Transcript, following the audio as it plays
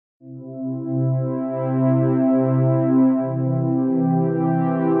Welcome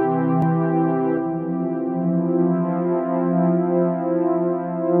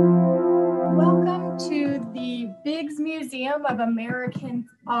to the Biggs Museum of American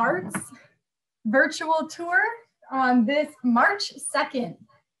Art's virtual tour on this March 2nd.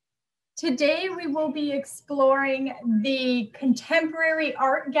 Today we will be exploring the Contemporary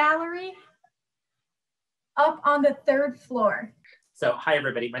Art Gallery up on the 3rd floor. So hi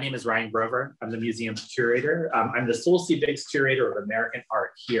everybody, my name is Ryan Grover. I'm the museum's curator. I'm the Sewell C. Biggs Curator of American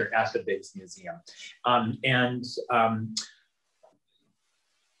Art here at the Biggs Museum.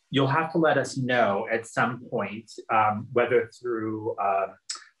 You'll have to let us know at some point, whether through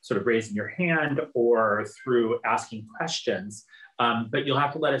sort of raising your hand or through asking questions, but you'll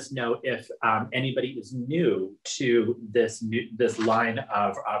have to let us know if anybody is new to this line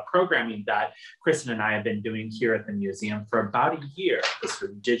of programming that Kristen and I have been doing here at the museum for about a year, this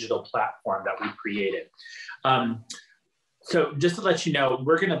sort of digital platform that we created. So just to let you know,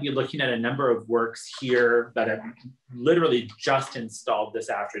 we're going to be looking at a number of works here that have literally just installed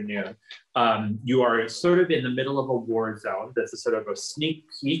this afternoon. You are sort of in the middle of a war zone. This is sort of a sneak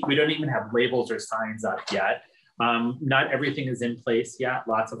peek. We don't even have labels or signs up yet. Not everything is in place yet.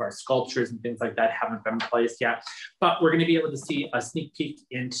 Lots of our sculptures and things like that haven't been placed yet, but we're going to be able to see a sneak peek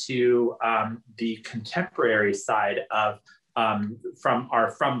into the contemporary side of from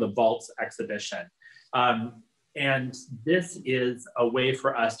the Vaults exhibition. And this is a way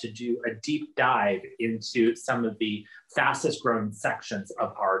for us to do a deep dive into some of the fastest growing sections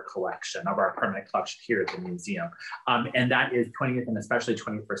of our collection, of our permanent collection here at the museum. And that is 20th and especially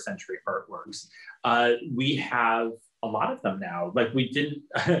 21st century artworks. We have a lot of them now. Like we didn't,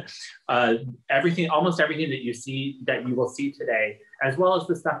 almost everything that you see, that you will see today, as well as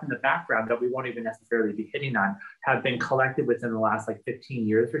the stuff in the background that we won't even necessarily be hitting on, have been collected within the last like 15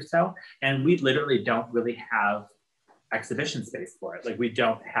 years or so. And we literally don't really have exhibition space for it. Like we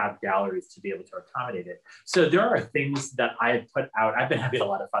don't have galleries to be able to accommodate it. So there are things that I have put out. I've been having a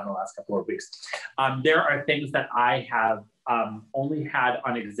lot of fun the last couple of weeks. There are things that I have only had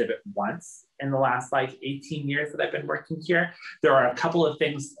on exhibit once in the last like 18 years that I've been working here. There are a couple of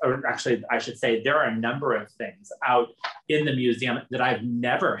things, or actually I should say, there are a number of things out in the museum that I've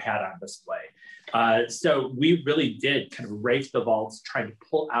never had on display. So we really did kind of rake the vaults, trying to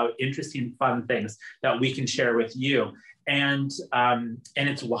pull out interesting, fun things that we can share with you. And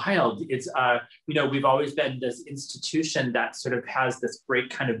it's wild. It's, you know, we've always been this institution that sort of has this great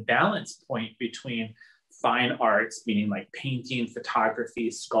kind of balance point between fine arts, meaning like painting,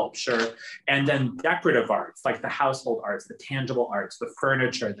 photography, sculpture, and then decorative arts, like the household arts, the tangible arts, the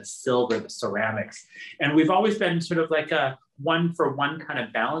furniture, the silver, the ceramics. And we've always been sort of like a one-for-one kind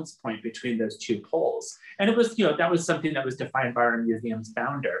of balance point between those two poles. And it was, you know, that was something that was defined by our museum's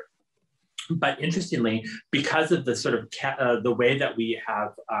founder. But interestingly, because of the sort of the way that we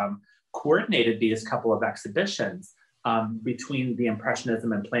have coordinated these couple of exhibitions between the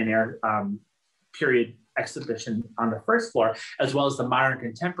Impressionism and plein air period exhibition on the 1st floor, as well as the modern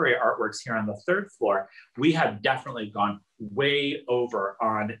contemporary artworks here on the 3rd floor, we have definitely gone way over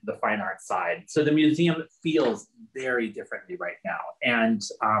on the fine art side. So the museum feels very differently right now. And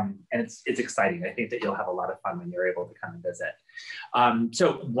it's exciting. I think that you'll have a lot of fun when you're able to come and visit.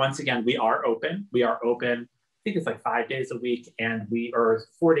 So once again, we are open. We are open, I think it's like 5 days a week, and we are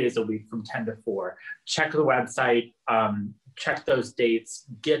 4 days a week from 10 to 4. Check the website, check those dates,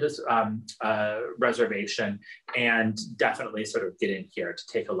 get us a reservation, and definitely sort of get in here to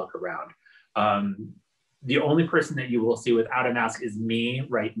take a look around. The only person that you will see without a mask is me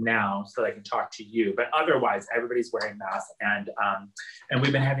right now, so that I can talk to you. But otherwise, everybody's wearing masks, and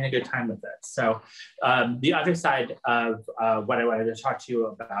we've been having a good time with it. So the other side of what I wanted to talk to you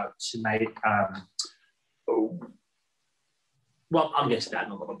about tonight, well, I'll get to that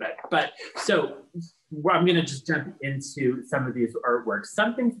in a little bit. But so I'm going to just jump into some of these artworks.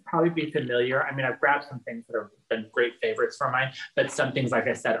 Some things will probably be familiar. I mean, I've grabbed some things that have been great favorites for mine, but some things, like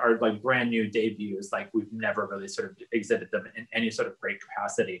I said, are like brand new debuts. Like we've never really sort of exhibited them in any sort of great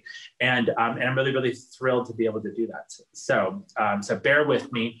capacity. And I'm really, really thrilled to be able to do that. So, so bear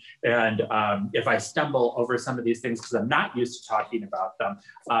with me. And if I stumble over some of these things, because I'm not used to talking about them,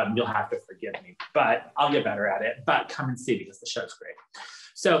 you'll have to forgive me, but I'll get better at it. But come and see, because the show's great.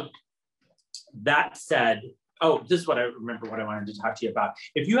 So that said, oh, this is what I remember what I wanted to talk to you about.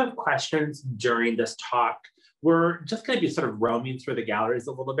 If you have questions during this talk, we're just going to be sort of roaming through the galleries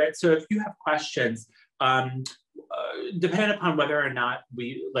a little bit. So if you have questions, depending upon whether or not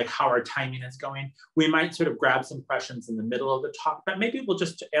how our timing is going, we might sort of grab some questions in the middle of the talk, but maybe we'll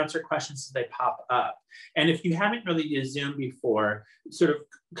just answer questions as they pop up. And if you haven't really used Zoom before, sort of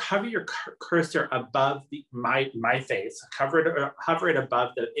hover your cursor above my face, hover it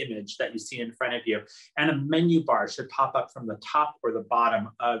above the image that you see in front of you, and a menu bar should pop up from the top or the bottom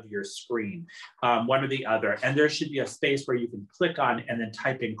of your screen, one or the other. And there should be a space where you can click on and then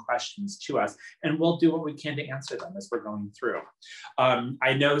type in questions to us, and we'll do what we can to answer them as we're going through.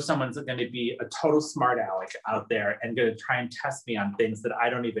 I know someone's going to be a total smart aleck out there and going to try and test me on things that I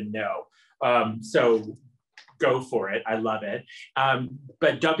don't even know. So go for it. I love it.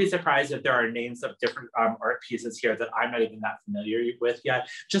 But don't be surprised if there are names of different art pieces here that I'm not even that familiar with yet,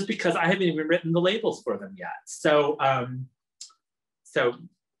 just because I haven't even written the labels for them yet. So,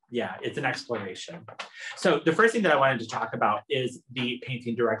 yeah, it's an exploration. So the first thing that I wanted to talk about is the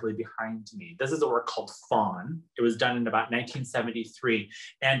painting directly behind me. This is a work called Fawn. It was done in about 1973,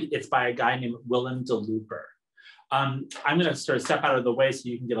 and it's by a guy named Willem de Looper. I'm going to sort of step out of the way so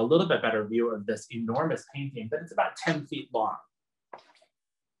you can get a little bit better view of this enormous painting, but it's about 10 feet long.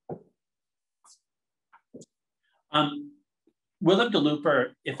 Willem de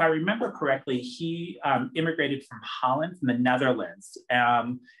Looper, if I remember correctly, he immigrated from Holland, from the Netherlands,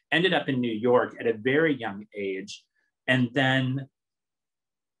 ended up in New York at a very young age, and then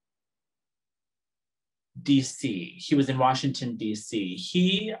DC. He was in Washington, DC.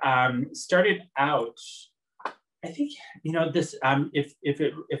 He started out, I think, you know, this,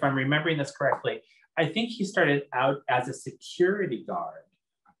 if I'm remembering this correctly, I think he started out as a security guard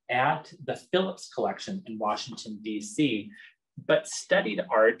at the Phillips Collection in Washington, DC, but studied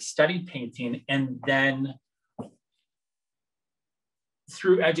art, studied painting, and then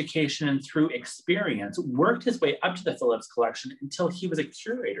through education and through experience, worked his way up to the Phillips Collection until he was a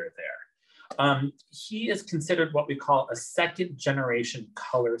curator there. He is considered what we call a second generation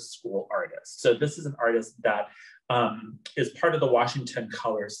color school artist. So this is an artist that is part of the Washington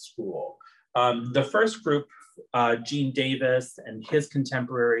Color School. The first group, Gene Davis and his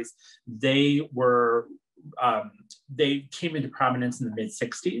contemporaries, they came into prominence in the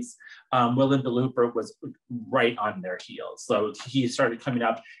mid-60s. Willem de Looper was right on their heels. So he started coming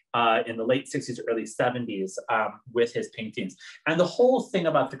up in the late 60s, early 70s with his paintings. And the whole thing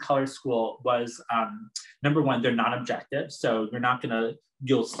about the color school was, number one, they're non-objective. So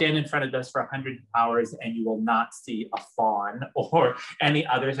you'll stand in front of this for 100 hours and you will not see a fawn or any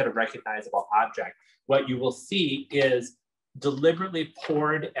other sort of recognizable object. What you will see is deliberately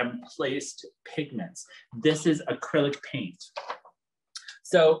poured and placed pigments. This is acrylic paint.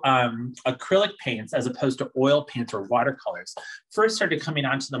 So acrylic paints, as opposed to oil paints or watercolors, first started coming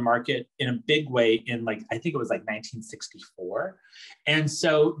onto the market in a big way in I think it was 1964. And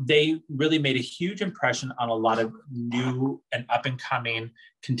so they really made a huge impression on a lot of new and up and coming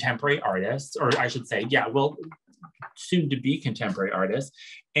contemporary artists, or I should say, yeah, well, soon to be contemporary artists.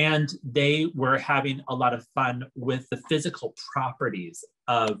 And they were having a lot of fun with the physical properties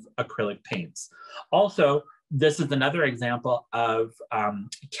of acrylic paints. Also, this is another example of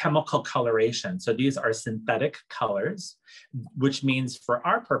chemical coloration. So these are synthetic colors, which means for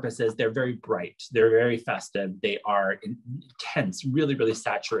our purposes, they're very bright, they're very festive, they are intense, really, really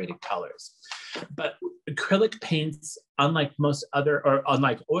saturated colors. But acrylic paints, unlike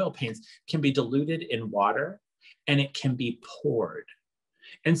oil paints, can be diluted in water and it can be poured.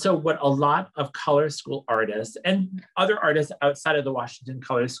 And so what a lot of color school artists and other artists outside of the Washington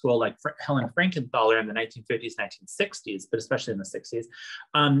Color School, like Helen Frankenthaler in the 1950s, 1960s, but especially in the 60s,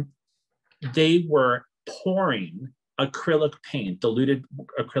 they were pouring acrylic paint, diluted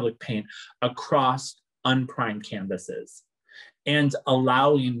acrylic paint across unprimed canvases and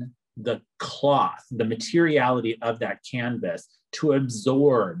allowing the cloth, the materiality of that canvas to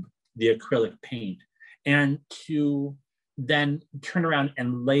absorb the acrylic paint and to then turn around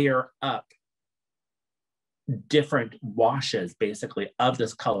and layer up different washes, basically, of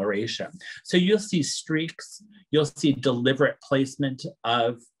this coloration. So you'll see streaks, you'll see deliberate placement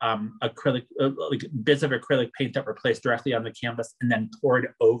of acrylic, bits of acrylic paint that were placed directly on the canvas and then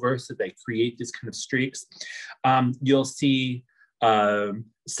poured over so they create these kind of streaks. You'll see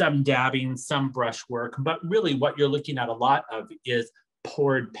some dabbing, some brushwork, but really what you're looking at a lot of is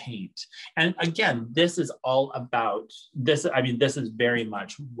poured paint. And again, this is all about this. I mean, this is very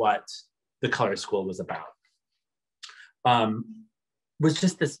much what the color school was about. Was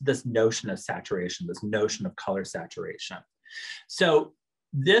just this notion of saturation, this notion of color saturation. So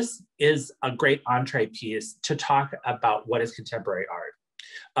this is a great entree piece to talk about what is contemporary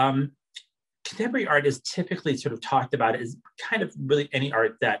art. Contemporary art is typically sort of talked about as kind of really any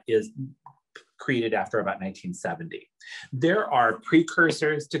art that is created after about 1970. There are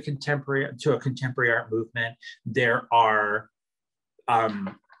precursors to a contemporary art movement. There are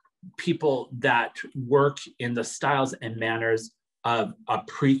people that work in the styles and manners of a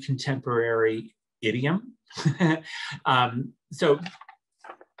pre-contemporary idiom. So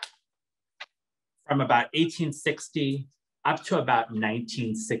from about 1860 up to about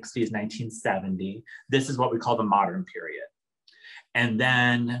 1960s, 1970, this is what we call the modern period. And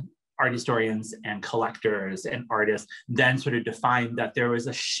then art historians and collectors and artists then sort of defined that there was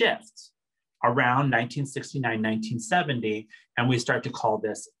a shift around 1969, 1970, and we start to call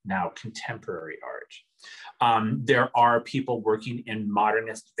this now contemporary art. There are people working in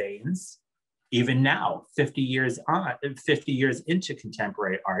modernist veins, even now, 50 years into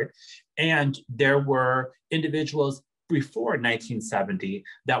contemporary art. And there were individuals before 1970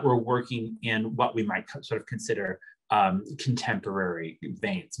 that were working in what we might sort of consider contemporary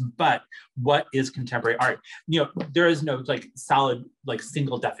veins. But what is contemporary art? There is no solid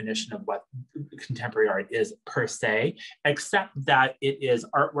single definition of what contemporary art is per se, except that it is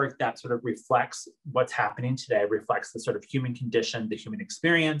artwork that sort of reflects what's happening today, reflects the sort of human condition, the human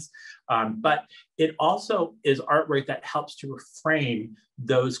experience. But it also is artwork that helps to reframe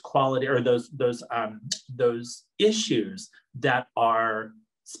those quality or those issues that are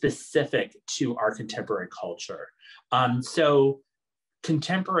specific to our contemporary culture. So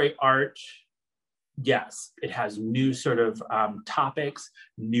contemporary art, yes, it has new sort of topics,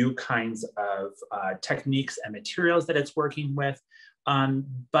 new kinds of techniques and materials that it's working with,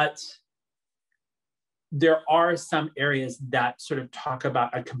 but there are some areas that sort of talk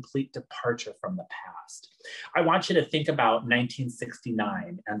about a complete departure from the past. I want you to think about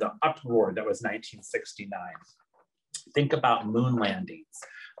 1969 and the uproar that was 1969. Think about moon landings.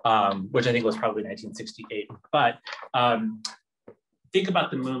 Which I think was probably 1968, but think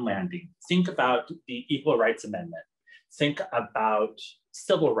about the moon landing. Think about the Equal Rights Amendment. Think about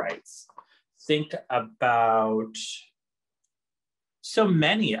civil rights. Think about so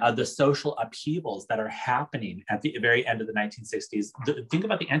many of the social upheavals that are happening at the very end of the 1960s. Think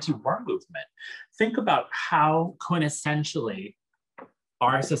about the anti-war movement. Think about how quintessentially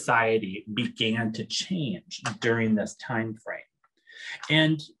our society began to change during this time frame.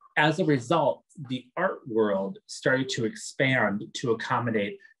 And as a result, the art world started to expand to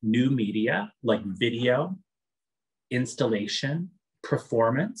accommodate new media like video, installation,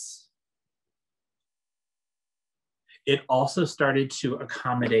 performance. It also started to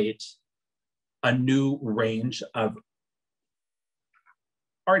accommodate a new range of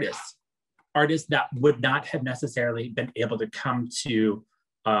artists that would not have necessarily been able to come to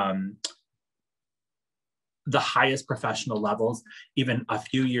the highest professional levels even a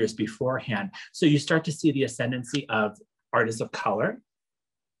few years beforehand. So you start to see the ascendancy of artists of color.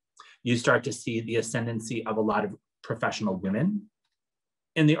 You start to see the ascendancy of a lot of professional women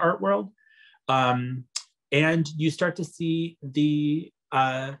in the art world. And you start to see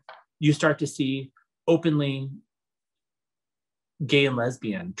openly gay and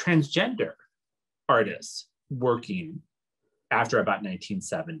lesbian, transgender artists working after about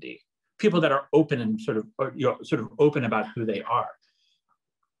 1970. People that are open and sort of open about who they are.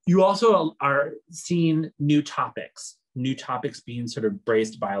 You also are seeing new topics being sort of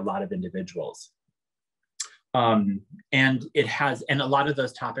braced by a lot of individuals. And a lot of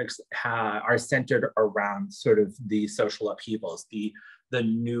those topics are centered around sort of the social upheavals, the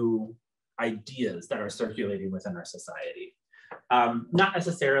new ideas that are circulating within our society. Not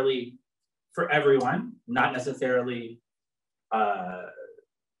necessarily for everyone, not necessarily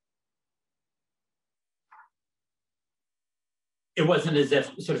it wasn't as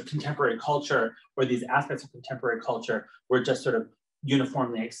if sort of contemporary culture or these aspects of contemporary culture were just sort of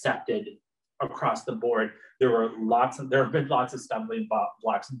uniformly accepted across the board. There have been lots of stumbling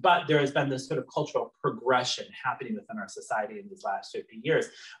blocks, but there has been this sort of cultural progression happening within our society in these last 50 years.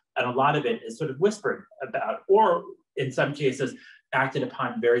 And a lot of it is sort of whispered about, or in some cases, acted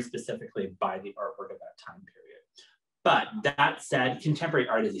upon very specifically by the artwork of that time period. But that said, contemporary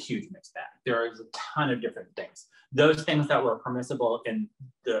art is a huge mixed bag. There is a ton of different things. Those things that were permissible in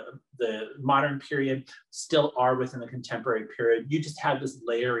the modern period still are within the contemporary period. You just have this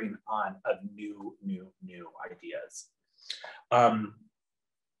layering on of new ideas.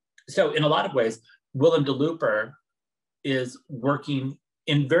 So in a lot of ways, Willem de Looper is working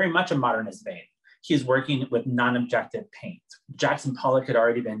in very much a modernist vein. He's working with non-objective paint. Jackson Pollock had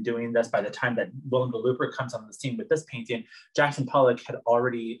already been doing this by the time that Willem de Looper comes on the scene with this painting. Jackson Pollock had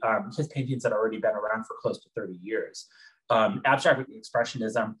already, his paintings had already been around for close to 30 years. Abstract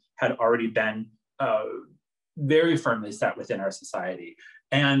expressionism had already been very firmly set within our society.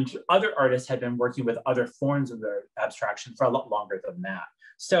 And other artists had been working with other forms of their abstraction for a lot longer than that.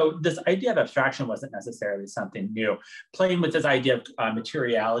 So this idea of abstraction wasn't necessarily something new. Playing with this idea of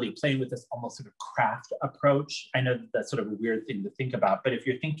materiality, playing with this almost sort of craft approach. I know that's sort of a weird thing to think about, but if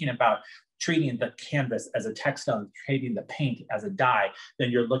you're thinking about treating the canvas as a textile and treating the paint as a dye, then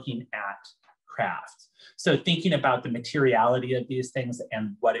you're looking at craft. So thinking about the materiality of these things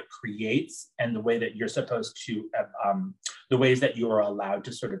and what it creates and the way that you're supposed to, the ways that you are allowed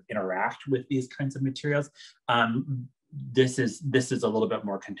to sort of interact with these kinds of materials, this is a little bit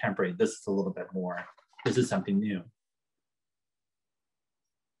more contemporary. This is a little bit more, this is something new.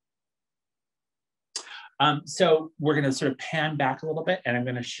 So we're gonna sort of pan back a little bit and I'm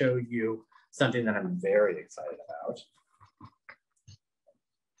gonna show you something that I'm very excited about.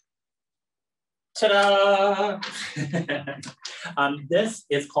 Ta-da! This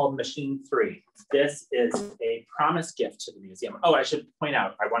is called Machine 3. This is a promised gift to the museum. Oh, I want to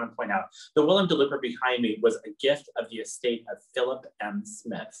point out, the Willem Deliver behind me was a gift of the estate of Philip M.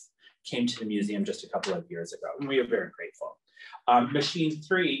 Smith. Came to the museum just a couple of years ago, and we are very grateful. Machine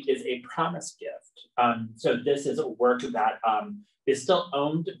 3 is a promised gift. So this is a work that is still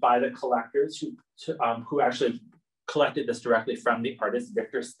owned by the collectors who actually collected this directly from the artist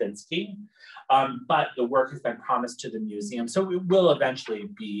Victor Spinsky, but the work has been promised to the museum, so it will eventually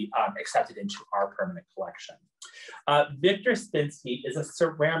be accepted into our permanent collection. Victor Spinsky is a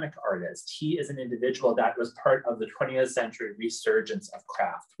ceramic artist. He is an individual that was part of the 20th century resurgence of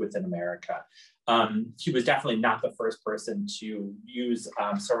craft within America. He was definitely not the first person to use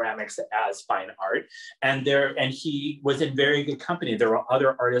ceramics as fine art, and he was in very good company. There were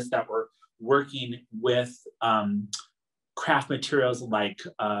other artists that were working with craft materials like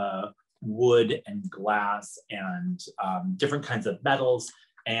wood and glass and different kinds of metals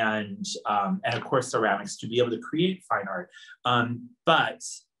and of course ceramics to be able to create fine art. But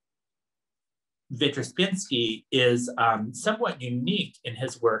Victor Spinsky is somewhat unique in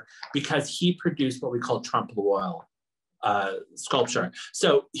his work because he produced what we call trompe l'oeil sculpture.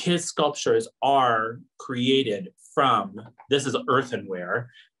 So his sculptures are created from, this is earthenware,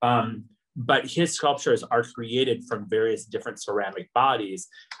 but his sculptures are created from various different ceramic bodies,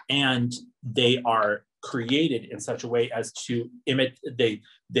 and they are created in such a way as to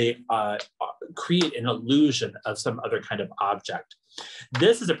create an illusion of some other kind of object.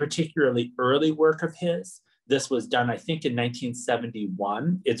 This is a particularly early work of his. This was done, I think, in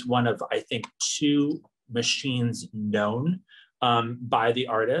 1971. It's one of, I think, 2 machines known by the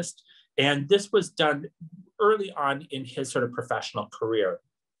artist. And this was done early on in his sort of professional career.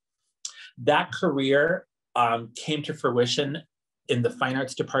 That career came to fruition in the fine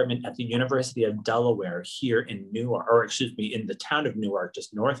arts department at the University of Delaware here in Newark, or excuse me, in the town of Newark,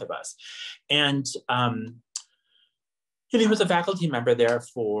 just north of us. And he was a faculty member there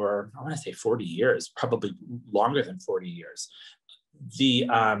for, I want to say 40 years, probably longer than 40 years.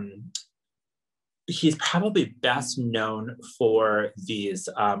 He's probably best known for these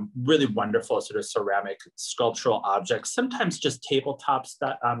really wonderful sort of ceramic sculptural objects, sometimes just tabletops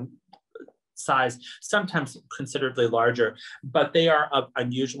that size, sometimes considerably larger, but they are of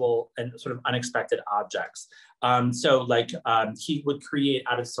unusual and sort of unexpected objects. So like he would create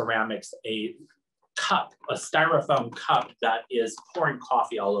out of ceramics a cup, a styrofoam cup that is pouring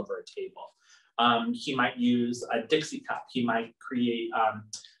coffee all over a table. He might use a Dixie cup. He might create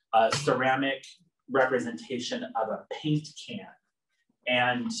a ceramic representation of a paint can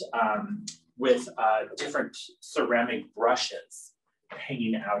and with different ceramic brushes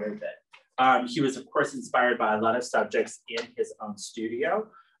hanging out of it. He was, of course, inspired by a lot of subjects in his own studio,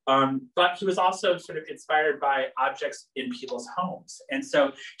 but he was also sort of inspired by objects in people's homes. And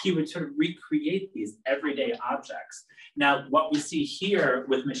so he would sort of recreate these everyday objects. Now, what we see here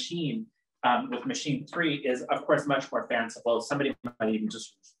with Machine 3 is, of course, much more fanciful. Somebody might even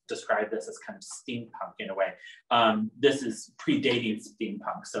just describe this as kind of steampunk in a way. This is predating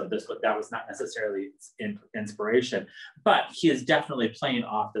steampunk, so that was not necessarily inspiration, but he is definitely playing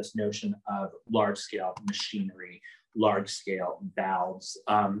off this notion of large-scale machinery, large-scale valves,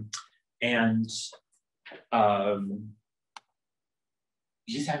 and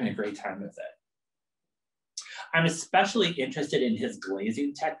he's having a great time with it. I'm especially interested in his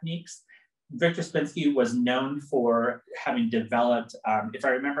glazing techniques. Victor Spinsky was known for having developed, if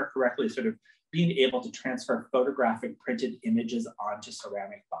I remember correctly, sort of being able to transfer photographic printed images onto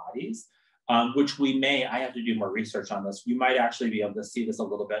ceramic bodies, which I have to do more research on this. You might actually be able to see this a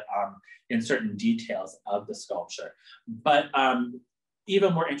little bit in certain details of the sculpture. But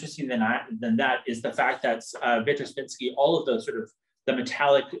even more interesting than that is the fact that Victor Spinsky, all of those sort of the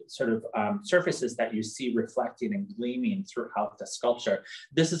metallic sort of surfaces that you see reflecting and gleaming throughout the sculpture.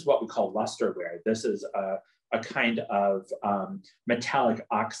 This is what we call lusterware. This is a kind of metallic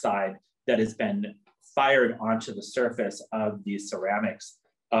oxide that has been fired onto the surface of these ceramics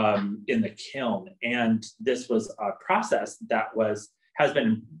in the kiln. And this was a process that has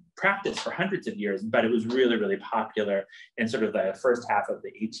been practiced for hundreds of years, but it was really, really popular in sort of the first half of the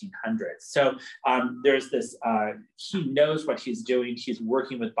 1800s. So there's this, he knows what he's doing. He's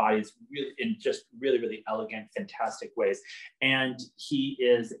working with bodies really in just really, really elegant, fantastic ways. And he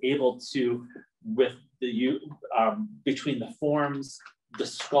is able to, with the, between the forms, the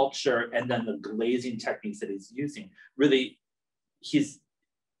sculpture, and then the glazing techniques that he's using, really, he's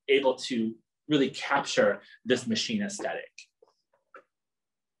able to really capture this machine aesthetic.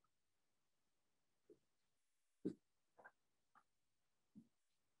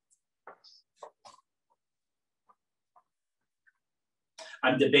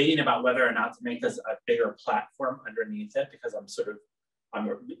 I'm debating about whether or not to make this a bigger platform underneath it, because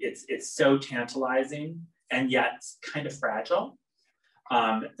it's so tantalizing and yet kind of fragile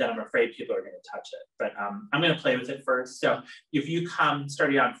that I'm afraid people are going to touch it. But I'm going to play with it first. So if you come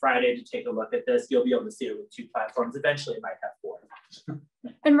starting on Friday to take a look at this, you'll be able to see it with 2 platforms. Eventually it might have 4.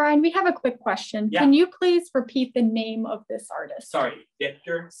 And Ryan, we have a quick question. Yeah. Can you please repeat the name of this artist? Sorry,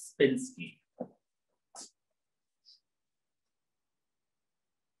 Victor Spinski.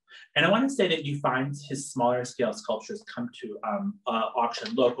 And I want to say that you find his smaller scale sculptures come to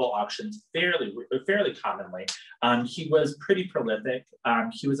local auctions fairly commonly. He was pretty prolific.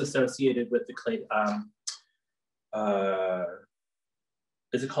 He was associated with the clay,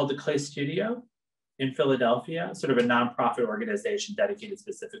 is it called the Clay Studio in Philadelphia? Sort of a nonprofit organization dedicated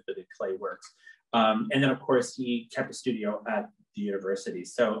specifically to clay works. And then of course he kept a studio at the university.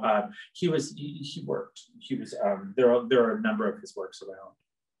 So he worked. There are a number of his works around.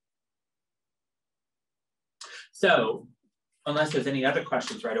 So, unless there's any other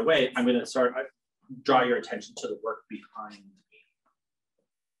questions right away, I'm going to draw your attention to the work behind me.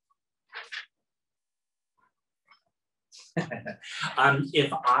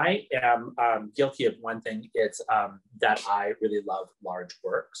 If I am guilty of one thing, it's that I really love large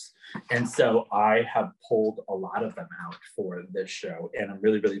works. And so I have pulled a lot of them out for this show, and I'm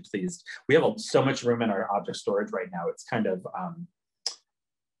really, really pleased. We have so much room in our object storage right now. It's kind of,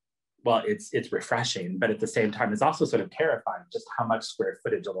 well, it's refreshing, but at the same time, it's also sort of terrifying just how much square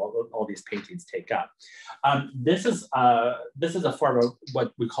footage all these paintings take up. This is a form of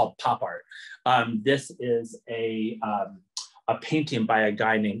what we call pop art. This is a painting by a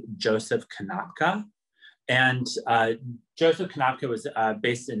guy named Joseph Konopka. And Joseph Konopka was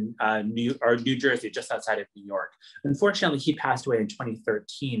based in New Jersey, just outside of New York. Unfortunately, he passed away in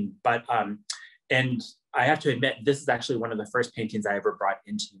 2013, but, and I have to admit, this is actually one of the first paintings I ever brought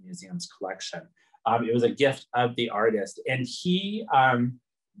into the museum's collection. It was a gift of the artist, and he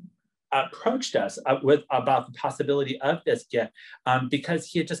approached us about the possibility of this gift because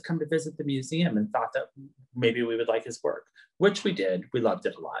he had just come to visit the museum and thought that maybe we would like his work, which we did. We loved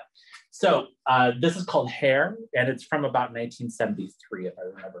it a lot. So this is called Hair, and it's from about 1973, if I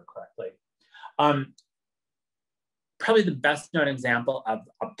remember correctly. Probably the best known example of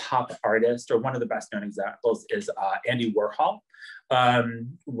a pop artist, or one of the best known examples, is Andy Warhol.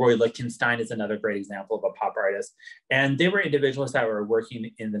 Roy Lichtenstein is another great example of a pop artist. And they were individuals that were working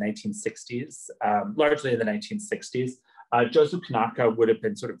in the 1960s, largely in the 1960s. Joseph Konopka would have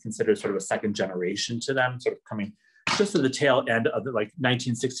been sort of considered sort of a second generation to them, sort of coming just at the tail end of the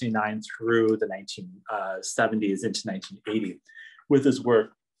 1969 through the 1970s into 1980 with his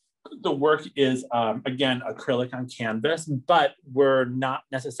work. The work is, again, acrylic on canvas, but we're not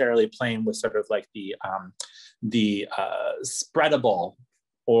necessarily playing with sort of like the spreadable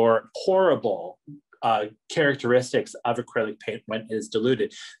or pourable characteristics of acrylic paint when it is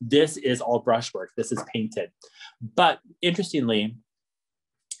diluted. This is all brushwork. This is painted. But interestingly,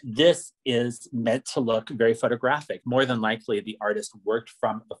 this is meant to look very photographic. More than likely, the artist worked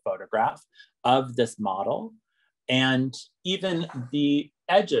from a photograph of this model, and even the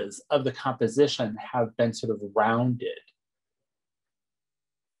edges of the composition have been sort of rounded,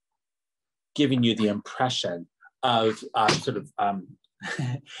 giving you the impression of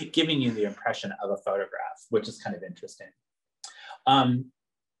giving you the impression of a photograph, which is kind of interesting.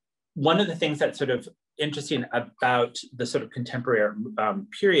 One of the things that's sort of interesting about the sort of contemporary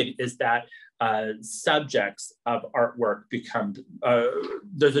period is that subjects of artwork become,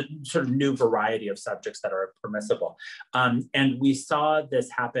 there's a sort of new variety of subjects that are permissible. And we saw this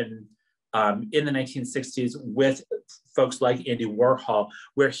happen in the 1960s with folks like Andy Warhol,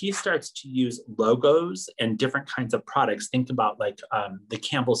 where he starts to use logos and different kinds of products. Think about like the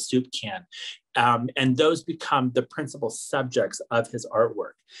Campbell's soup can. And those become the principal subjects of his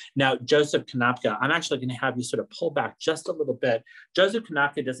artwork. Now, Joseph Konopka, I'm actually going to have you sort of pull back just a little bit. Joseph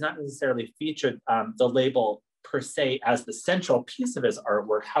Konopka does not necessarily feature the label per se as the central piece of his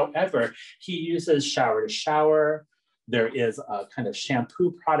artwork. However, he uses shower to shower. There is a kind of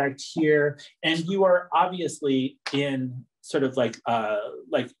shampoo product here. And you are obviously in sort of like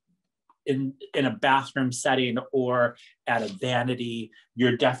in a bathroom setting or at a vanity.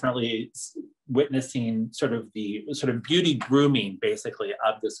 You're definitely witnessing sort of the beauty grooming basically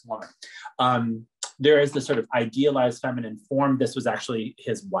of this woman. There is the sort of idealized feminine form. This was actually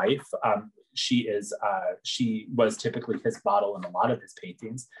his wife. She was typically his model in a lot of his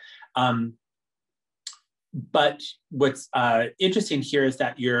paintings. But what's interesting here is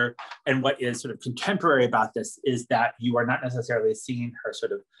that and what is sort of contemporary about this is that you are not necessarily seeing her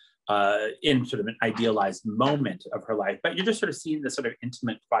sort of in sort of an idealized moment of her life, but you're just sort of seeing this sort of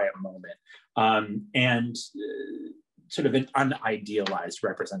intimate, quiet moment and sort of an unidealized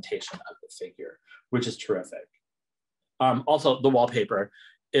representation of the figure, which is terrific. Also, the wallpaper,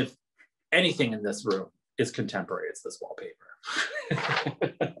 if anything in this room is contemporary, it's this wallpaper.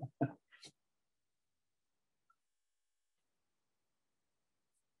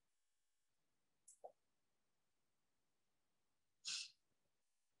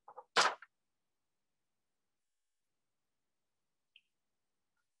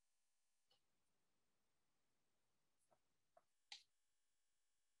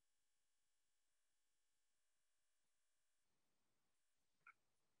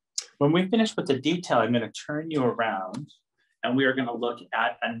 When we finish with the detail, I'm going to turn you around and we are going to look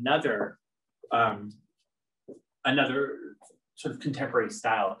at another sort of contemporary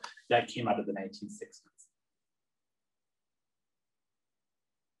style that came out of the 1960s.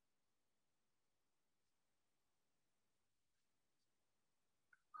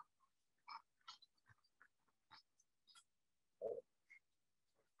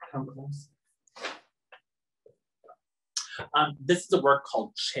 This is a work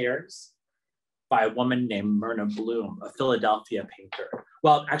called Chairs by a woman named Myrna Bloom, a Philadelphia painter.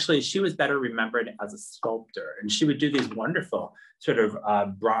 Well, actually, she was better remembered as a sculptor, and she would do these wonderful sort of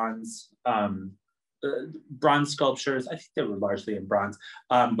bronze sculptures. I think they were largely in bronze,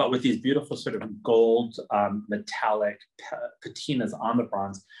 but with these beautiful sort of gold metallic patinas on the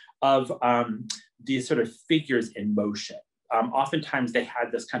bronze of these sort of figures in motion. Oftentimes they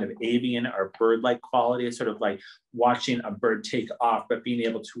had this kind of avian or bird-like quality, sort of like watching a bird take off, but being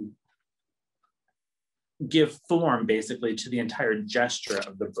able to give form basically to the entire gesture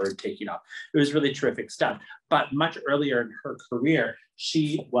of the bird taking off. It was really terrific stuff. But much earlier in her career,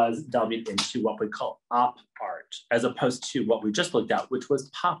 she was delving into what we call op art, as opposed to what we just looked at, which was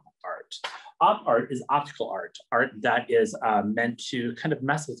pop art. Op art is optical art, art that is meant to kind of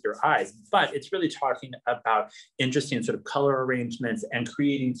mess with your eyes, but it's really talking about interesting sort of color arrangements and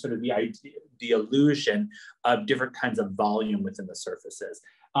creating sort of the illusion of different kinds of volume within the surfaces.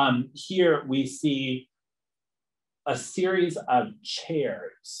 Here we see a series of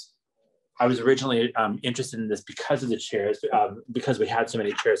chairs. I was originally interested in this because of the chairs, because we had so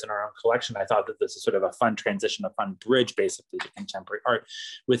many chairs in our own collection. I thought that this is sort of a fun transition, a fun bridge basically to contemporary art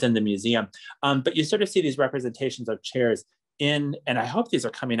within the museum. But you sort of see these representations of chairs and I hope these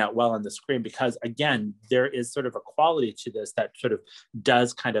are coming out well on the screen, because again, there is sort of a quality to this that sort of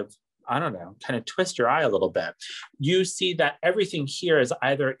does kind of, I don't know, kind of twist your eye a little bit. You see that everything here is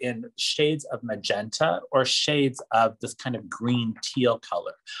either in shades of magenta or shades of this kind of green teal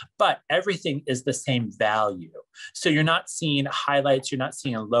color, but everything is the same value. So you're not seeing highlights, you're not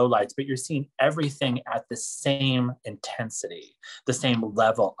seeing lowlights, but you're seeing everything at the same intensity, the same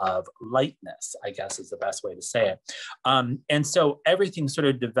level of lightness, I guess is the best way to say it. And so everything sort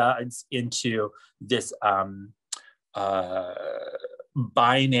of divides into this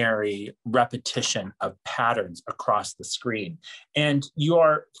binary repetition of patterns across the screen. And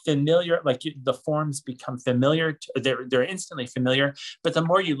you're familiar, like the forms become familiar, they're instantly familiar, but the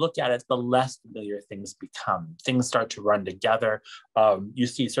more you look at it, the less familiar things become. Things start to run together. You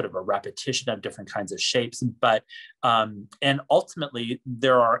see sort of a repetition of different kinds of shapes, but, and ultimately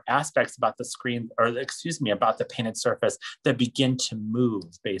there are aspects about the screen, or excuse me, about the painted surface that begin to move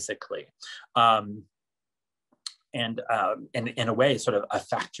basically. And in a way sort of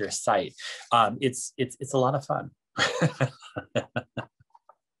affect your sight. It's a lot of fun.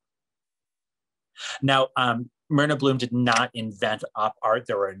 Now, Myrna Bloom did not invent op art.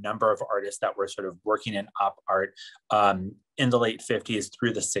 There were a number of artists that were sort of working in op art in the late 50s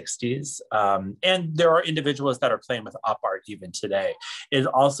through the 60s. And there are individuals that are playing with op art even today. It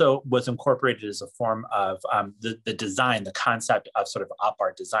also was incorporated as a form of the design, the concept of sort of op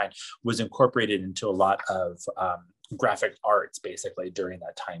art design was incorporated into a lot of graphic arts basically during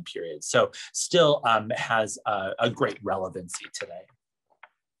that time period. So still has a great relevancy today.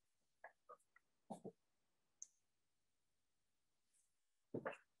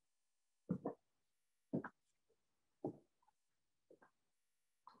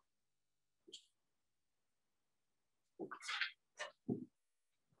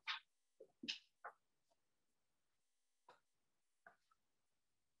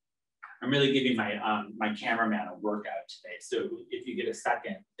 I'm really giving my my cameraman a workout today. So if you get a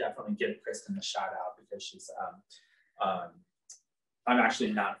second, definitely give Kristen a shout out because she's, I'm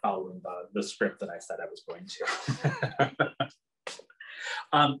actually not following the script that I said I was going to.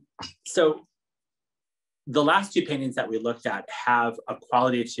 So the last two paintings that we looked at have a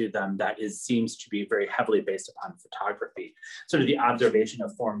quality to them that seems to be very heavily based upon photography, sort of the observation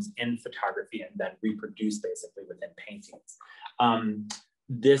of forms in photography and then reproduced basically within paintings.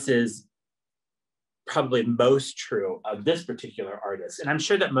 This is probably most true of this particular artist. And I'm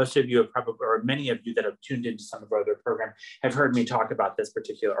sure that most of you have probably, or many of you that have tuned into some of our other programs have heard me talk about this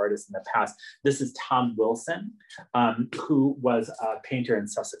particular artist in the past. This is Tom Wilson, who was a painter in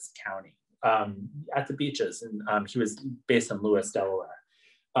Sussex County at the beaches. And he was based in Lewis, Delaware.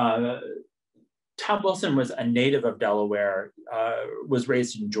 Tom Wilson was a native of Delaware, was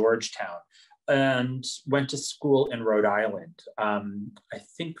raised in Georgetown, and went to school in Rhode Island, I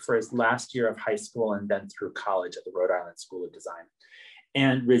think for his last year of high school and then through college at the Rhode Island School of Design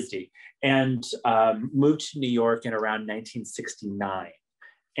and RISD, and moved to New York in around 1969.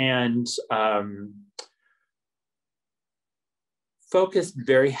 And focused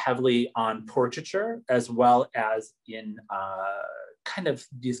very heavily on portraiture as well as in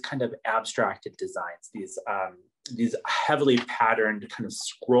these kind of abstracted designs, these heavily patterned kind of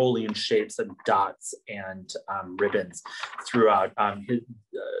scrolling shapes of dots and ribbons throughout his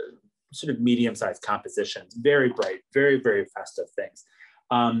sort of medium-sized compositions. Very bright, very, very festive things.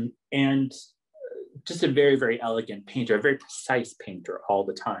 And just a very, very elegant painter, a very precise painter all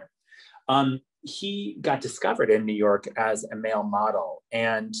the time. He got discovered in New York as a male model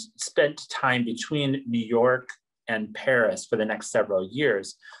and spent time between New York and Paris for the next several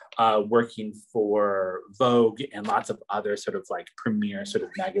years, working for Vogue and lots of other sort of like premier sort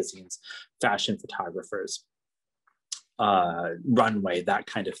of magazines, fashion photographers, Runway, that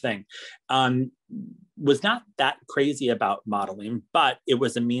kind of thing. Was not that crazy about modeling, but it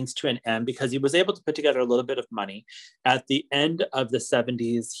was a means to an end because he was able to put together a little bit of money. At the end of the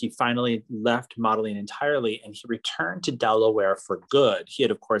 70s, he finally left modeling entirely and he returned to Delaware for good. He had,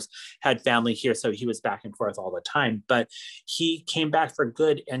 of course, had family here, so he was back and forth all the time, but he came back for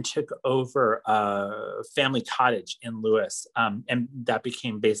good and took over a family cottage in Lewis, and that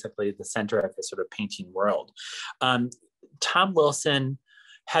became basically the center of his sort of painting world. Tom Wilson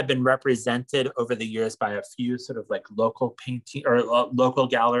had been represented over the years by a few sort of like local painting or local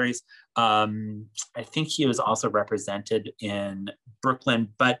galleries. I think he was also represented in Brooklyn,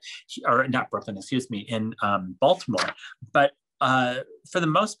 or not Brooklyn, excuse me, in Baltimore. But for the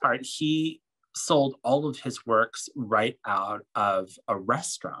most part, he sold all of his works right out of a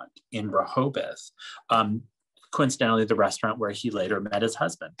restaurant in Rehoboth. Coincidentally, the restaurant where he later met his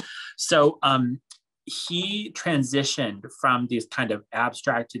husband. So he transitioned from these kind of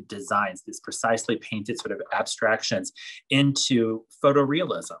abstracted designs, these precisely painted sort of abstractions, into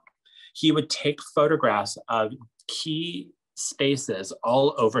photorealism. He would take photographs of key spaces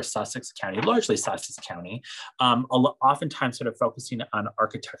all over Sussex County, largely Sussex County, oftentimes sort of focusing on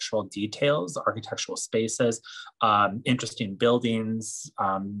architectural details, architectural spaces, interesting buildings,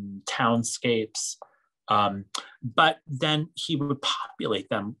 townscapes. But then he would populate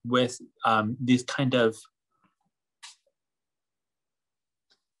them with these kind of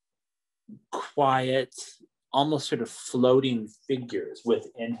quiet, almost sort of floating figures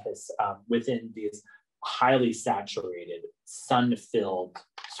within his within these highly saturated, sun-filled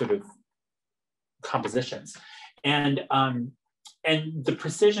sort of compositions. And the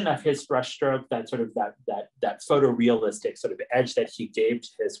precision of his brushstroke, that sort of that photorealistic sort of edge that he gave to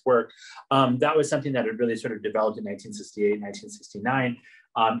his work, that was something that had really sort of developed in 1968, 1969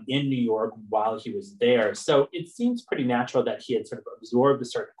 in New York while he was there. So it seems pretty natural that he had sort of absorbed a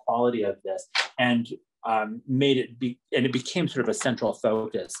certain quality of this and made it and it became sort of a central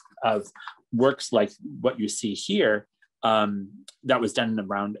focus of works like what you see here. That was done in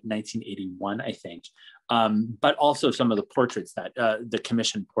around 1981, I think. but also some of the portraits that, the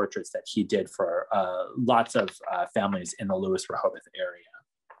commissioned portraits that he did for lots of families in the Lewis Rehoboth area.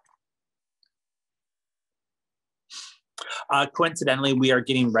 Coincidentally, we are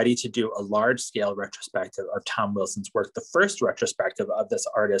getting ready to do a large-scale retrospective of Tom Wilson's work, the first retrospective of this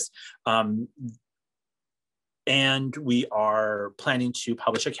artist. And we are planning to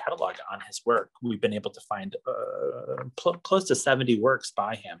publish a catalog on his work. We've been able to find close to 70 works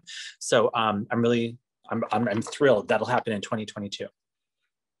by him. So I'm thrilled. That'll happen in 2022.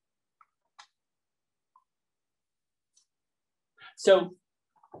 So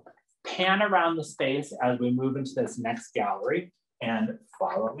pan around the space as we move into this next gallery and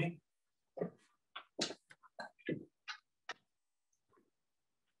follow me.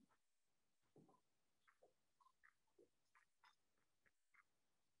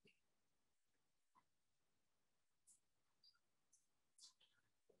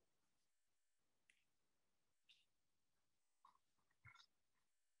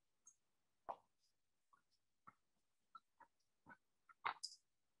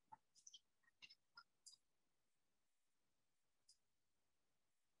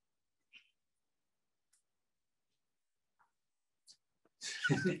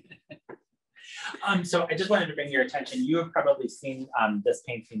 So I just wanted to bring your attention. You have probably seen this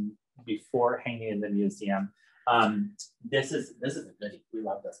painting before hanging in the museum. This is a goodie. We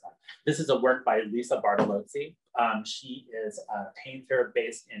love this one. This is a work by Lisa Bartolozzi. She is a painter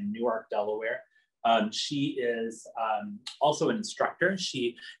based in Newark, Delaware. She is also an instructor.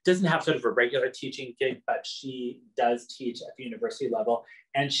 She doesn't have sort of a regular teaching gig, but she does teach at the university level.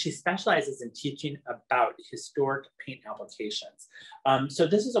 And she specializes in teaching about historic paint applications. So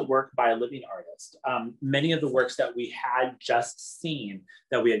this is a work by a living artist. Many of the works that we had just seen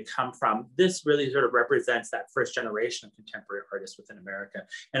that we had come from, this really sort of represents that first generation of contemporary artists within America.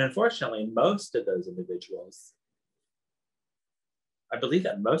 And unfortunately, most of those individuals, I believe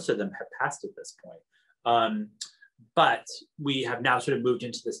that most of them have passed at this point. But we have now sort of moved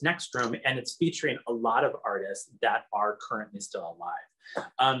into this next room, and it's featuring a lot of artists that are currently still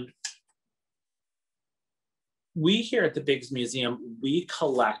alive. We here at the Biggs Museum, we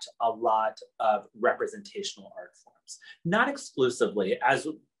collect a lot of representational art forms, not exclusively, as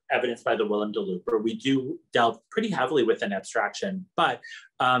evidenced by the Willem de Looper. We do delve pretty heavily within abstraction, but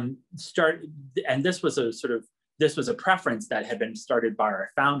and this was a preference that had been started by our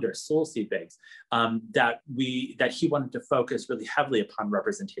founder, Sewell C. Biggs, that he wanted to focus really heavily upon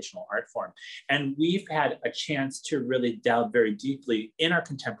representational art form. And we've had a chance to really delve very deeply in our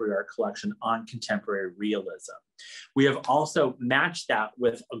contemporary art collection on contemporary realism. We have also matched that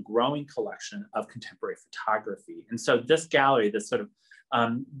with a growing collection of contemporary photography. And so this gallery, this sort of,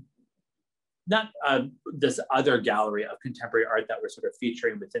 not this other gallery of contemporary art that we're sort of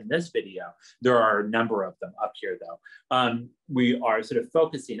featuring within this video. There are a number of them up here though. We are sort of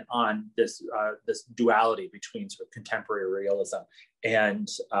focusing on this, this duality between sort of contemporary realism and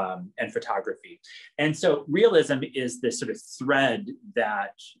photography. And so realism is this sort of thread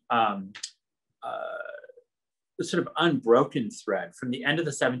that, sort of unbroken thread from the end of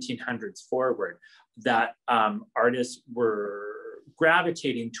the 1700s forward that artists were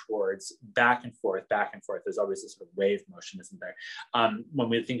gravitating towards back and forth, back and forth. There's always this sort of wave motion, isn't there? When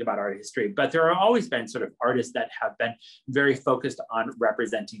we think about art history, but there have always been sort of artists that have been very focused on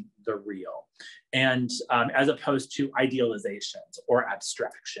representing the real. And as opposed to idealizations or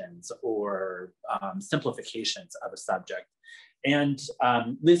abstractions or simplifications of a subject. And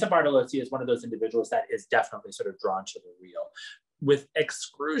Lisa Bartolozzi is one of those individuals that is definitely sort of drawn to the real with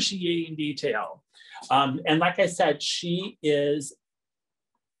excruciating detail. And like I said, she is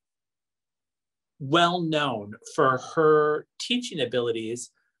well known for her teaching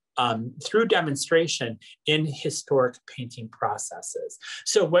abilities through demonstration in historic painting processes.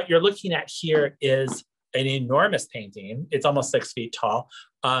 So what you're looking at here is an enormous painting. It's almost 6 feet tall.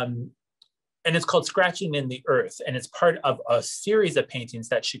 And it's called Scratching in the Earth. And it's part of a series of paintings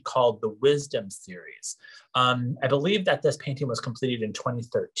that she called the Wisdom series. I believe that this painting was completed in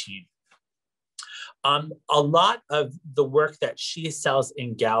 2013. A lot of the work that she sells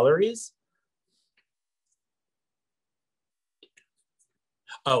in galleries.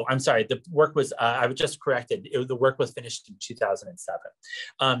 Oh, I'm sorry, the work was, I was just corrected. The work was finished in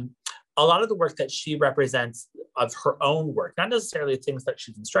 2007. A lot of the work that she represents of her own work, not necessarily things that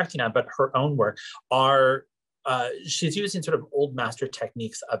she's instructing on, but her own work are, she's using sort of old master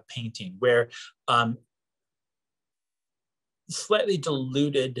techniques of painting where slightly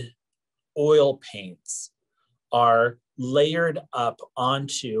diluted oil paints are layered up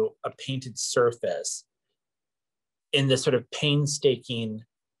onto a painted surface in this sort of painstaking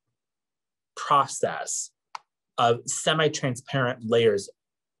process of semi-transparent layers,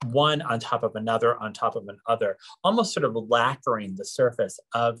 one on top of another, almost sort of lacquering the surface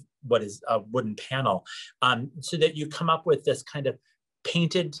of what is a wooden panel, so that you come up with this kind of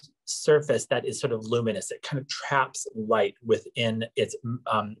painted surface that is sort of luminous. It kind of traps light within its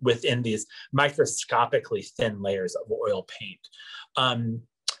within these microscopically thin layers of oil paint.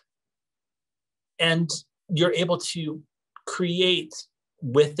 And you're able to create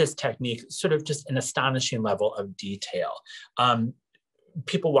with this technique sort of just an astonishing level of detail.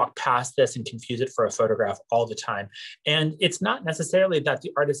 People walk past this and confuse it for a photograph all the time. And it's not necessarily that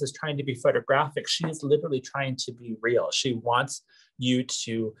the artist is trying to be photographic. She is literally trying to be real. She wants you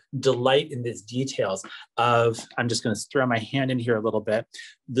to delight in these details of, I'm just going to throw my hand in here a little bit,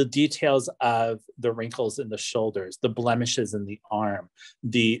 the details of the wrinkles in the shoulders, the blemishes in the arm,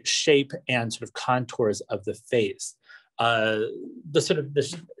 the shape and sort of contours of the face, the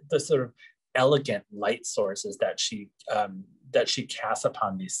sort of elegant light sources that she casts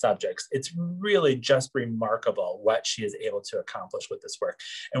upon these subjects. It's really just remarkable what she is able to accomplish with this work.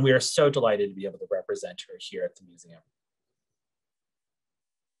 And we are so delighted to be able to represent her here at the museum.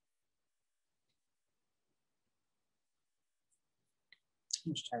 How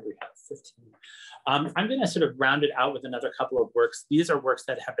much time do we have? 15. I'm going to sort of round it out with another couple of works. These are works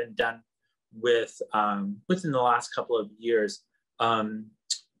that have been done with within the last couple of years. I'm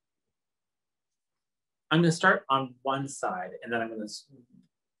going to start on one side, and then I'm going to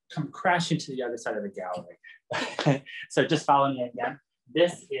come crashing to the other side of the gallery. So just follow me again.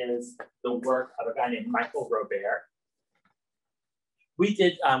 This is the work of a guy named Michael Robert. We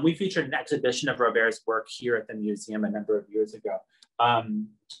featured an exhibition of Robert's work here at the museum a number of years ago.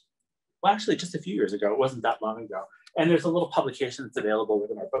 Well, actually, just a few years ago. It wasn't that long ago. And there's a little publication that's available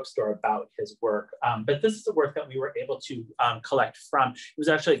within our bookstore about his work. But this is the work that we were able to collect from. It was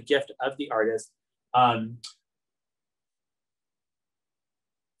actually a gift of the artist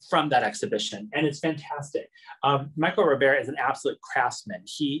from that exhibition, and it's fantastic. Michael Robert is an absolute craftsman.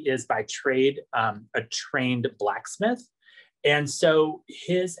 He is by trade a trained blacksmith, and so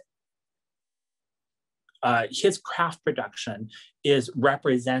his craft production is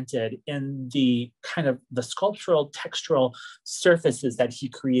represented in the kind of the sculptural textural surfaces that he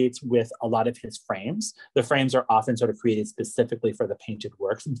creates with a lot of his frames. The frames are often sort of created specifically for the painted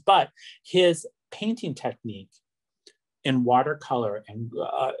works, but his painting technique in watercolor and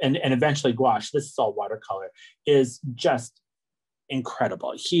eventually gouache, this is all watercolor, is just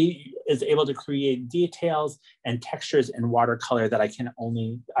incredible. He is able to create details and textures in watercolor that I can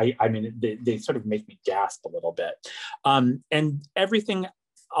only, I mean, they sort of make me gasp a little bit. And everything,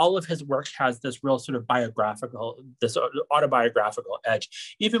 all of his work has this real sort of biographical, this autobiographical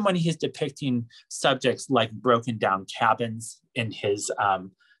edge, even when he's depicting subjects like broken down cabins in his,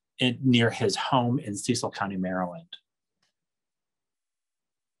 near his home in Cecil County, Maryland.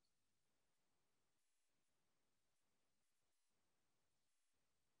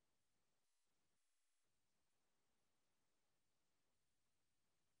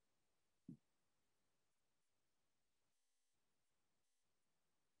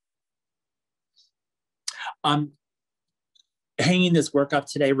 Hanging this work up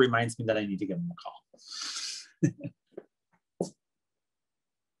today reminds me that I need to give him a call.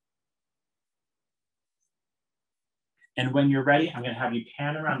 And when you're ready, I'm going to have you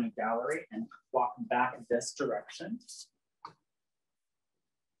pan around the gallery and walk back this direction.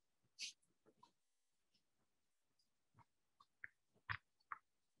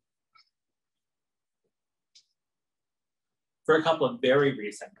 For a couple of very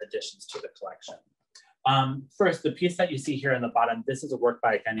recent additions to the collection. First, the piece that you see here in the bottom, this is a work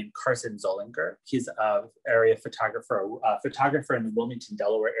by a guy named Carson Zollinger. He's an area photographer, photographer in the Wilmington,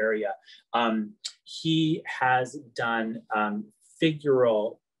 Delaware area. He has done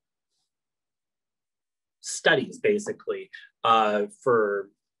figural studies, basically, for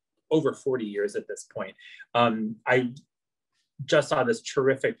over 40 years at this point. I just saw this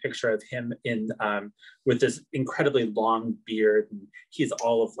terrific picture of him in with this incredibly long beard, and he's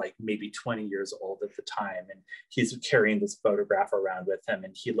all of like maybe 20 years old at the time, and he's carrying this photograph around with him,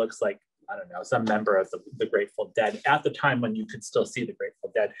 and he looks like, I don't know, some member of the Grateful Dead at the time when you could still see the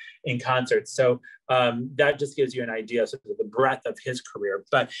Grateful Dead in concert. So that just gives you an idea of sort of the breadth of his career.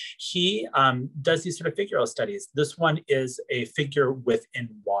 But he does these sort of figural studies. This one is a figure within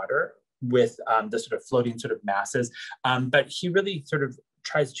water, with the sort of floating sort of masses. But he really sort of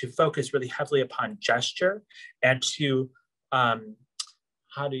tries to focus really heavily upon gesture and to,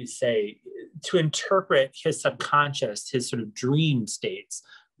 how do you say, to interpret his subconscious, his sort of dream states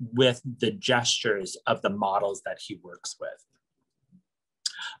with the gestures of the models that he works with.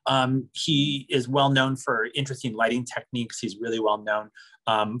 He is well known for interesting lighting techniques. He's really well known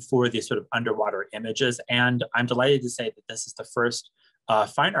for these sort of underwater images. And I'm delighted to say that this is the first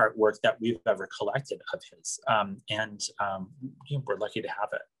fine art work that we've ever collected of his. We're lucky to have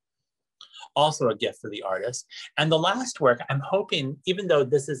it. Also a gift for the artist. And the last work, I'm hoping, even though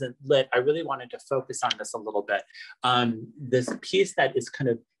this isn't lit, I really wanted to focus on this a little bit. This piece that is kind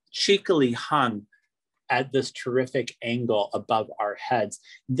of cheekily hung at this terrific angle above our heads.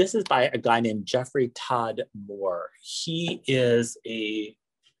 This is by a guy named Jeffrey Todd Moore. He is if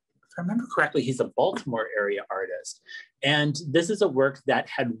I remember correctly, he's a Baltimore area artist. And this is a work that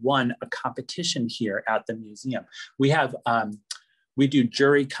had won a competition here at the museum. We do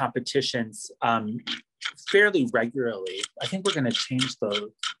jury competitions fairly regularly. I think we're gonna change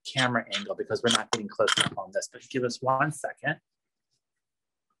the camera angle because we're not getting close enough on this, but give us 1 second.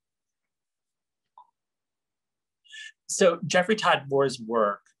 So Jeffrey Todd Moore's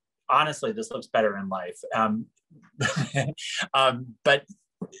work, honestly, this looks better in life. But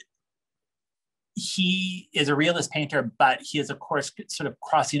he is a realist painter, but he is, of course, sort of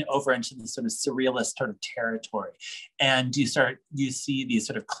crossing over into the sort of surrealist sort of territory. And you see these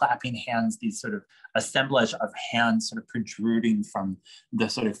sort of clapping hands, these sort of assemblage of hands sort of protruding from the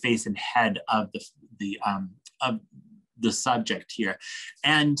sort of face and head of the subject here.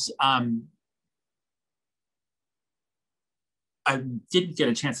 And I didn't get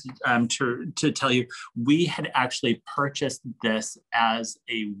a chance to tell you, we had actually purchased this as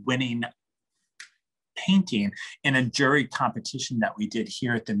a winning painting in a jury competition that we did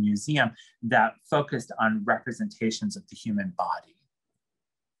here at the museum that focused on representations of the human body.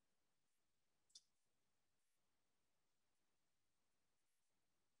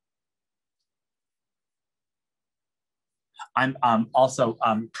 I'm also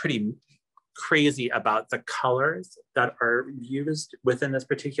pretty crazy about the colors that are used within this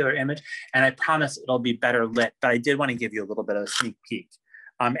particular image. And I promise it'll be better lit, but I did want to give you a little bit of a sneak peek.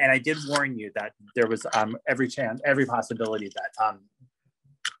 And I did warn you that there was every possibility that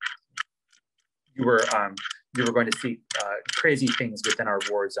you were going to see crazy things within our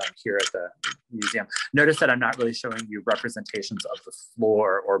war zone here at the museum. Notice that I'm not really showing you representations of the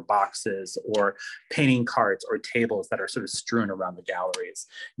floor or boxes or painting carts or tables that are sort of strewn around the galleries.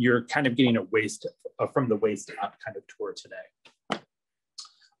 You're kind of getting a from the waist up kind of tour today.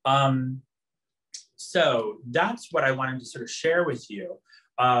 So that's what I wanted to sort of share with you.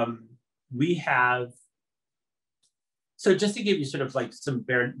 So just to give you sort of like some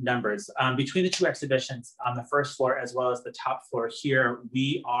bare numbers, between the two exhibitions on the first floor as well as the top floor here,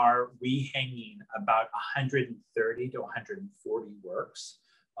 we are rehanging about 130 to 140 works.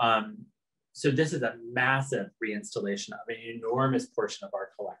 So this is a massive reinstallation of an enormous portion of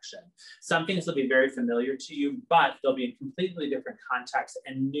our collection. Some things will be very familiar to you, but they'll be in completely different contexts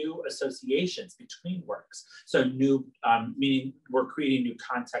and new associations between works. So new, meaning we're creating new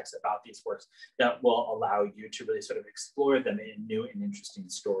contexts about these works that will allow you to really sort of explore them in new and interesting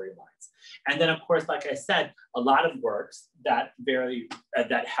storylines. And then, of course, like I said, a lot of works that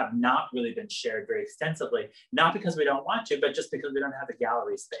that have not really been shared very extensively, not because we don't want to, but just because we don't have the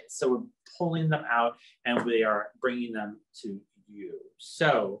gallery space. So we're pulling them out and we are bringing them to you.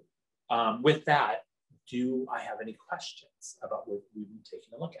 So with that, do I have any questions about what we've been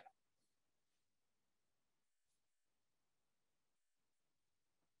taking a look at?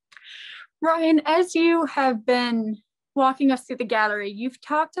 Ryan, as you have been walking us through the gallery, you've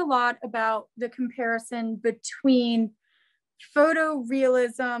talked a lot about the comparison between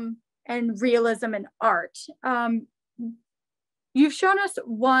photorealism and realism in art. You've shown us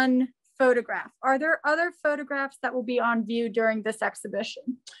one photograph. Are there other photographs that will be on view during this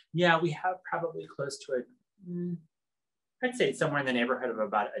exhibition? Yeah, we have probably close to I'd say somewhere in the neighborhood of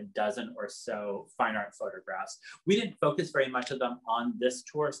about a dozen or so fine art photographs. We didn't focus very much of them on this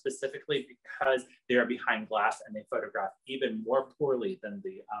tour specifically because they are behind glass and they photograph even more poorly than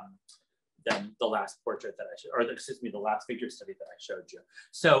the last portrait that I showed, or excuse me, the last figure study that I showed you.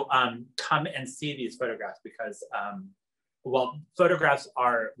 So come and see these photographs because, well, photographs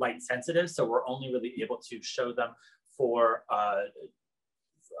are light sensitive, so we're only really able to show them for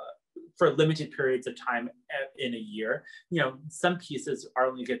limited periods of time in a year. You know, some pieces are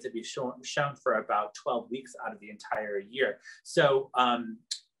only get to be shown for about 12 weeks out of the entire year. So,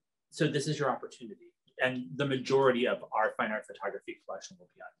 so this is your opportunity. And the majority of our fine art photography collection will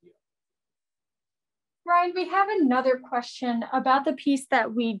be on view. Ryan, we have another question about the piece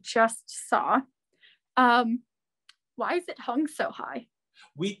that we just saw. Why is it hung so high?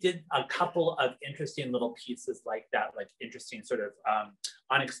 We did a couple of interesting little pieces like that, like interesting sort of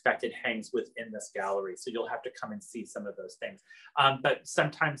unexpected hangs within this gallery. So you'll have to come and see some of those things. But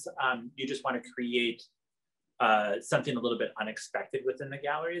sometimes you just want to create something a little bit unexpected within the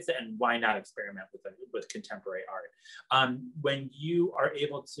galleries, and why not experiment with contemporary art? When you are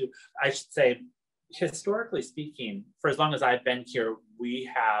able to, I should say, historically speaking, for as long as I've been here,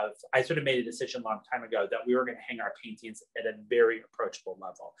 I sort of made a decision a long time ago that we were going to hang our paintings at a very approachable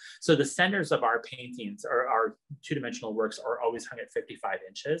level. So the centers of our paintings, or our two-dimensional works, are always hung at 55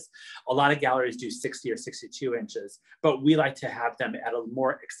 inches. A lot of galleries do 60 or 62 inches, but we like to have them at a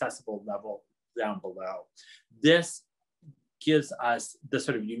more accessible level down below. This gives us the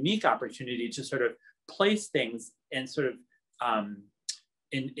sort of unique opportunity to sort of place things in sort of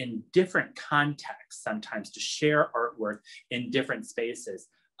in different contexts, sometimes to share artwork in different spaces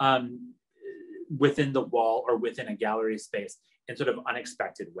within the wall or within a gallery space in sort of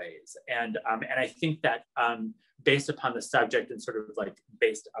unexpected ways. And I think that based upon the subject and sort of like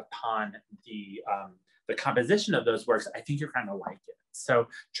based upon the composition of those works, I think you're gonna like it. So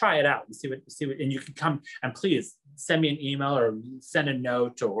try it out and see what, and you can come and please send me an email or send a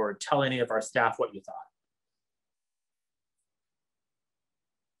note or tell any of our staff what you thought.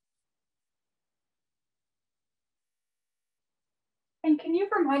 And can you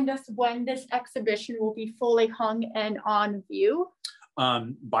remind us when this exhibition will be fully hung and on view?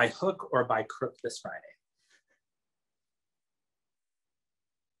 By hook or by crook this Friday.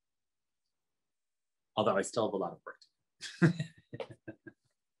 Although I still have a lot of work to do.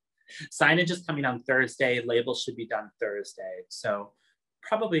 Signage is coming on Thursday. Labels should be done Thursday. So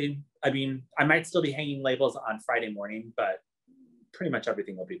probably, I mean, I might still be hanging labels on Friday morning, but pretty much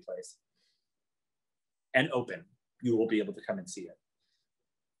everything will be placed and open. You will be able to come and see it.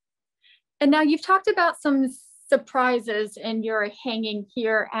 And now you've talked about some surprises in your hanging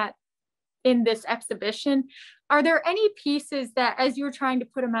here in this exhibition. Are there any pieces that, as you were trying to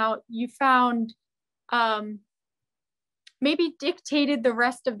put them out, you found maybe dictated the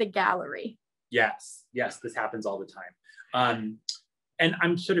rest of the gallery? Yes, this happens all the time. And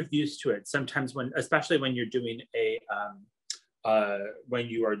I'm sort of used to it. Sometimes especially when you're doing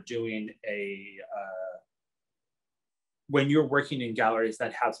when you're working in galleries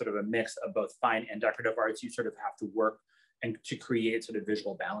that have sort of a mix of both fine and decorative arts, you sort of have to work and to create sort of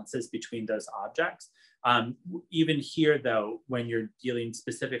visual balances between those objects. Even here, though, when you're dealing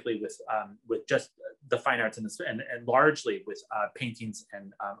specifically with just the fine arts and largely with paintings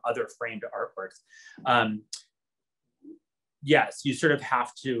and other framed artworks, yes, you sort of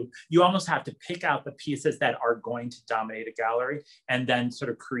you almost have to pick out the pieces that are going to dominate a gallery and then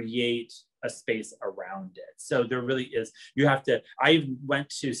sort of create a space around it. So there really is, I went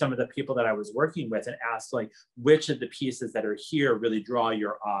to some of the people that I was working with and asked, like, which of the pieces that are here really draw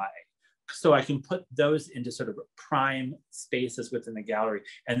your eye? So I can put those into sort of prime spaces within the gallery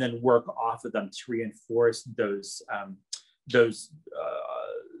and then work off of them to reinforce the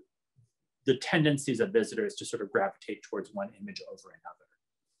tendencies of visitors to sort of gravitate towards one image over another.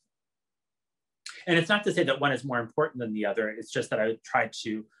 And it's not to say that one is more important than the other. It's just that I try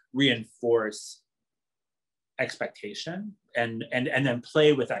to reinforce expectation and then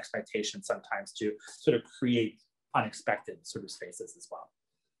play with expectation sometimes to sort of create unexpected sort of spaces as well.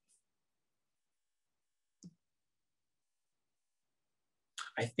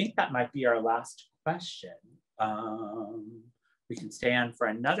 I think that might be our last question. We can stay on for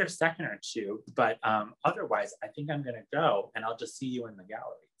another second or two, but otherwise I think I'm gonna go and I'll just see you in the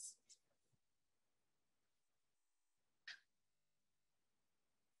galleries.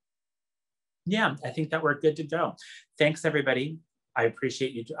 Yeah, I think that we're good to go. Thanks, everybody. I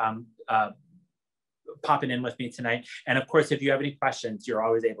appreciate you popping in with me tonight. And of course, if you have any questions, you're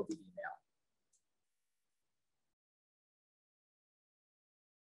always able to email.